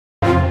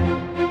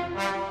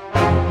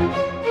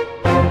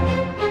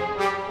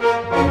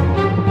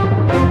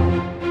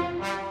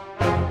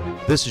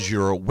This is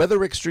your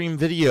Weather Extreme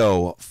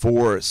video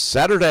for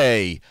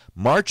Saturday,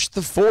 March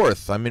the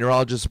 4th. I'm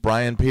meteorologist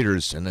Brian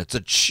Peters, and it's a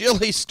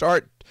chilly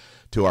start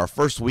to our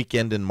first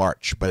weekend in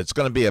March, but it's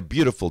going to be a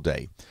beautiful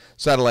day.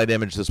 Satellite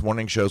image this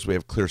morning shows we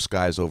have clear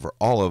skies over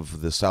all of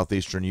the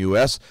southeastern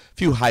U.S., a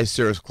few high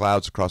cirrus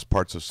clouds across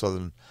parts of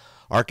southern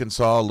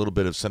Arkansas, a little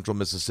bit of central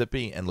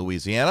Mississippi and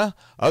Louisiana.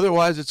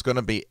 Otherwise, it's going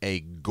to be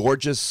a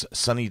gorgeous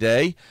sunny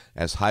day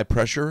as high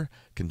pressure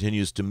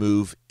continues to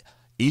move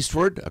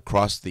eastward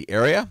across the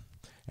area.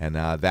 And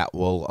that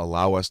will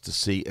allow us to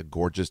see a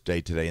gorgeous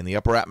day today. In the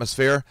upper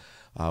atmosphere,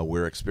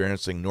 we're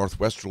experiencing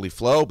northwesterly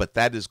flow, but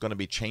that is going to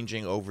be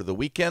changing over the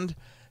weekend,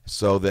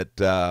 so that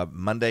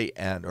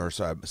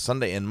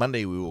Sunday and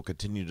Monday we will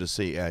continue to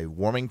see a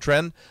warming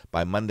trend.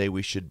 By Monday,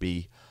 we should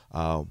be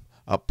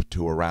up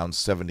to around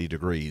 70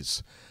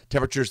 degrees.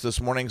 Temperatures this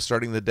morning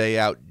starting the day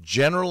out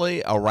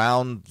generally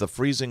around the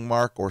freezing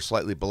mark or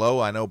slightly below.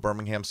 I know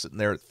Birmingham's sitting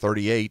there at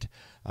 38.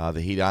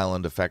 The heat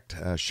island effect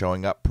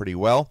showing up pretty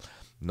well.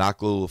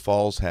 Knockalula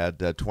Falls had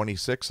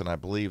 26, and I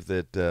believe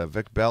that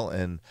Vic Bell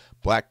and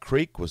Black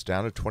Creek was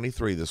down to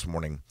 23 this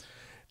morning.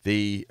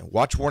 The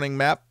watch warning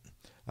map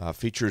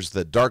features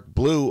the dark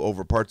blue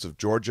over parts of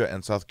Georgia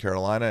and South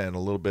Carolina, and a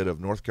little bit of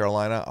North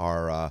Carolina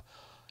are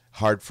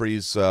hard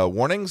freeze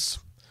warnings.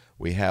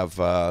 We have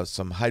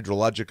some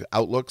hydrologic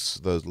outlooks,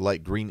 the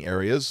light green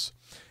areas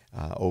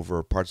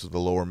over parts of the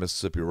lower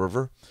Mississippi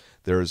River.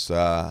 There's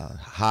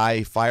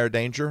high fire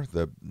danger,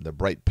 the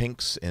bright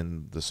pinks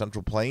in the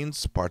Central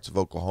Plains, parts of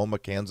Oklahoma,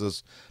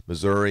 Kansas,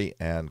 Missouri,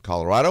 and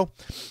Colorado.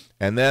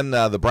 And then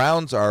the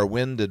browns are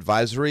wind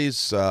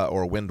advisories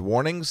or wind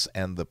warnings,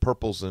 and the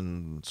purples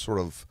and sort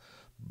of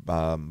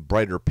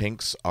brighter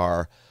pinks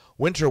are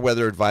winter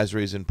weather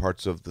advisories in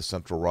parts of the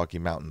central Rocky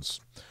Mountains.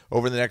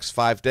 Over the next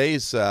 5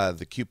 days,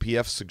 the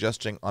QPF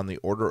suggesting on the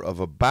order of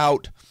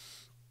about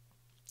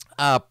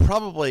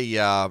probably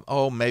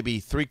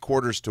maybe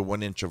 3/4 to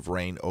 1 inch of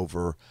rain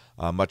over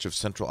much of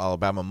central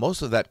Alabama,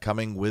 most of that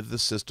coming with the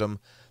system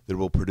that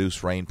will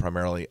produce rain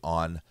primarily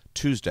on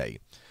Tuesday.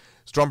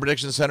 Storm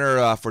Prediction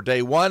Center for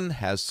day one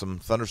has some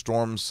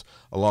thunderstorms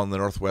along the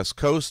northwest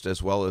coast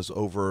as well as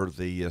over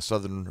the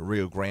southern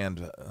Rio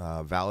Grande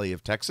Valley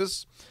of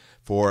Texas.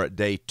 For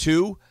day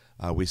two,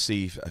 we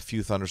see a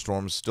few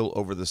thunderstorms still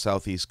over the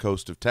southeast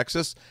coast of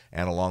Texas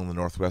and along the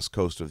northwest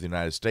coast of the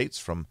United States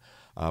from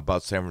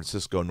about San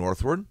Francisco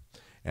northward.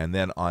 And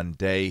then on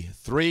day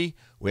three,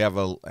 we have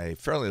a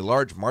fairly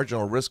large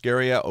marginal risk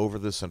area over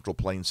the Central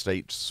Plain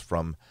states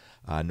from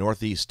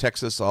northeast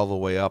Texas all the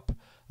way up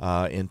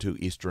into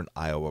eastern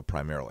Iowa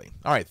primarily.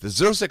 All right, the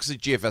 060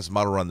 GFS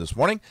model run this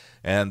morning,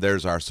 and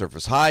there's our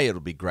surface high. It'll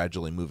be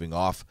gradually moving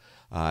off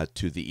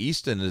to the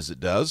east, and as it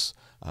does,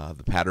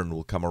 the pattern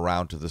will come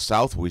around to the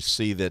south. We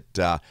see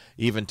that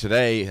even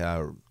today,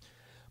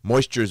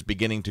 moisture is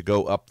beginning to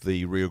go up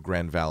the Rio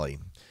Grande Valley.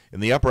 In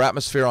the upper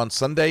atmosphere on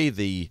Sunday,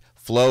 the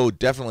flow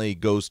definitely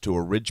goes to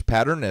a ridge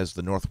pattern as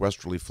the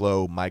northwesterly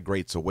flow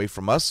migrates away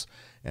from us,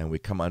 and we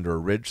come under a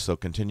ridge, so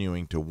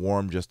continuing to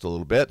warm just a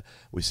little bit.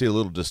 We see a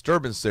little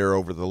disturbance there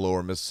over the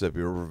lower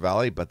Mississippi River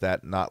Valley, but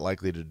that not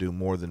likely to do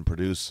more than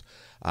produce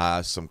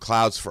some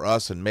clouds for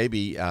us and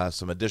maybe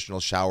some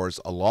additional showers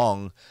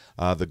along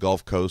the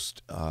Gulf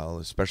Coast,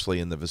 especially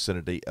in the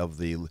vicinity of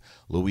the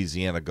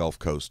Louisiana Gulf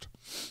Coast.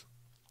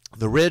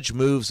 The ridge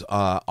moves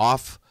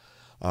off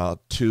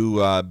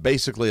to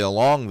basically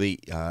along the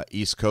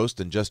East Coast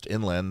and just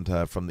inland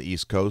from the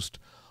East Coast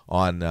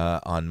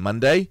on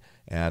Monday,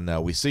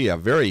 and we see a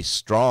very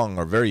strong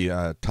or very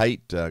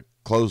tight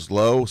closed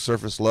low,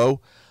 surface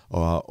low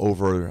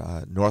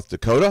over North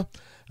Dakota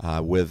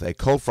with a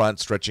cold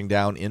front stretching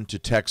down into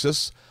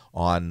Texas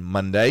on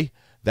Monday.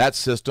 That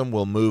system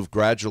will move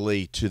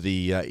gradually to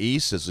the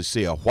east as we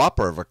see a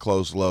whopper of a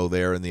closed low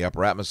there in the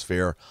upper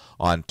atmosphere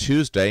on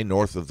Tuesday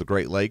north of the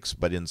Great Lakes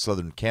but in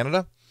southern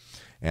Canada.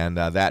 And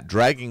that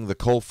dragging the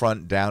cold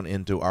front down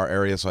into our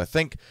area. So I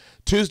think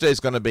Tuesday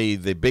is going to be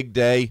the big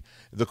day.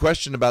 The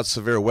question about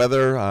severe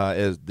weather,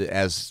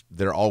 as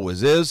there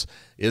always is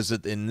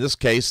that in this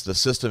case the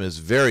system is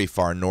very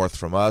far north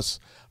from us.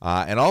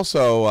 And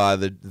also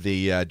the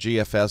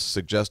GFS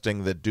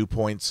suggesting that dew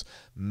points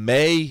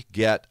may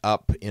get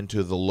up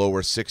into the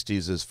lower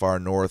 60s as far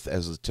north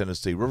as the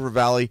Tennessee River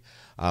Valley.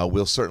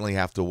 We'll certainly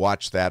have to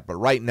watch that. But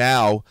right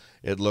now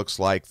it looks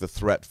like the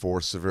threat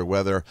for severe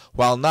weather,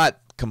 while not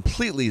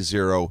completely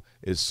zero,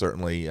 is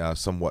certainly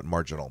somewhat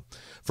marginal.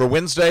 For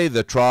Wednesday,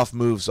 the trough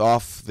moves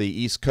off the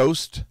east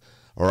coast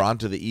or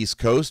onto the east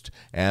coast,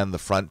 and the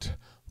front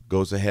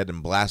goes ahead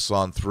and blasts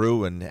on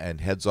through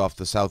and heads off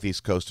the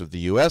southeast coast of the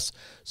U.S.,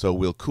 so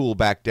we'll cool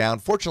back down.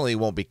 Fortunately, it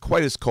won't be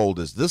quite as cold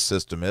as this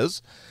system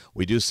is.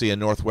 We do see a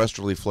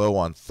northwesterly flow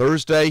on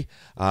Thursday,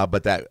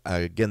 but that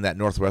again, that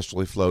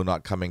northwesterly flow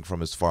not coming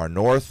from as far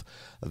north.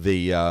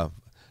 The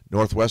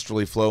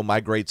Northwesterly flow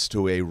migrates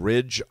to a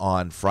ridge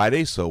on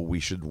Friday, so we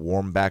should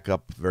warm back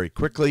up very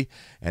quickly.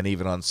 And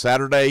even on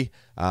Saturday,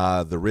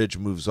 the ridge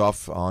moves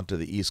off onto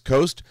the east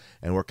coast,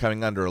 and we're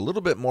coming under a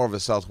little bit more of a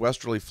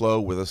southwesterly flow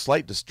with a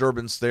slight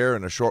disturbance there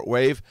and a short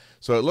wave.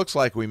 So it looks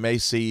like we may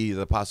see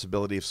the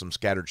possibility of some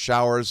scattered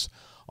showers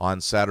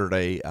on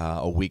Saturday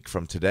a week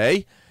from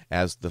today,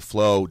 as the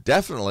flow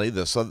definitely,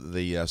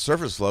 the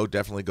surface flow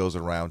definitely goes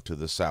around to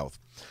the south.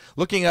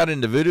 Looking out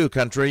into Voodoo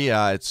country,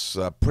 it's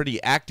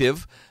pretty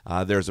active.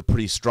 There's a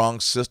pretty strong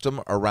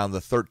system around the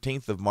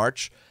 13th of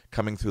March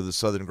coming through the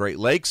southern Great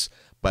Lakes,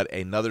 but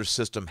another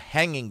system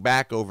hanging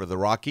back over the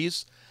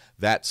Rockies.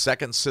 That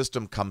second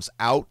system comes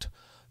out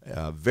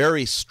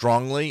very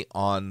strongly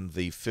on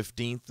the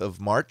 15th of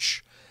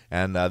March,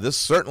 and this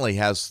certainly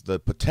has the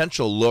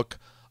potential look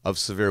of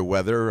severe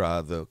weather.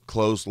 The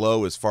closed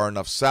low is far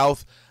enough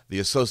south. The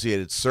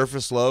associated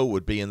surface low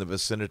would be in the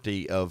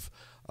vicinity of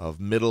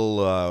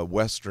middle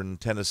western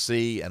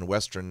Tennessee and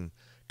western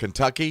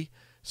Kentucky.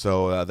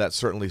 So that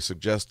certainly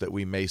suggests that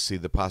we may see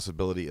the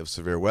possibility of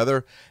severe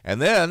weather.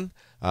 And then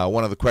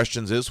one of the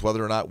questions is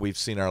whether or not we've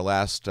seen our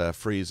last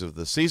freeze of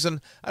the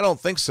season. I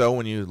don't think so.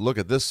 When you look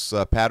at this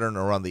pattern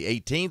around the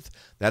 18th,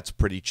 that's a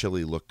pretty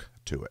chilly look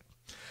to it.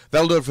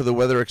 That'll do it for the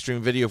Weather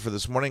Xtreme video for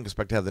this morning.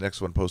 Expect to have the next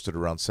one posted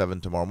around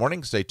 7 tomorrow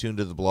morning. Stay tuned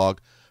to the blog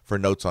for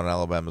notes on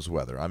Alabama's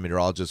weather. I'm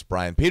meteorologist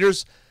Brian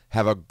Peters.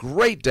 Have a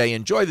great day.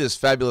 Enjoy this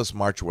fabulous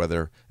March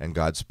weather, and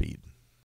Godspeed.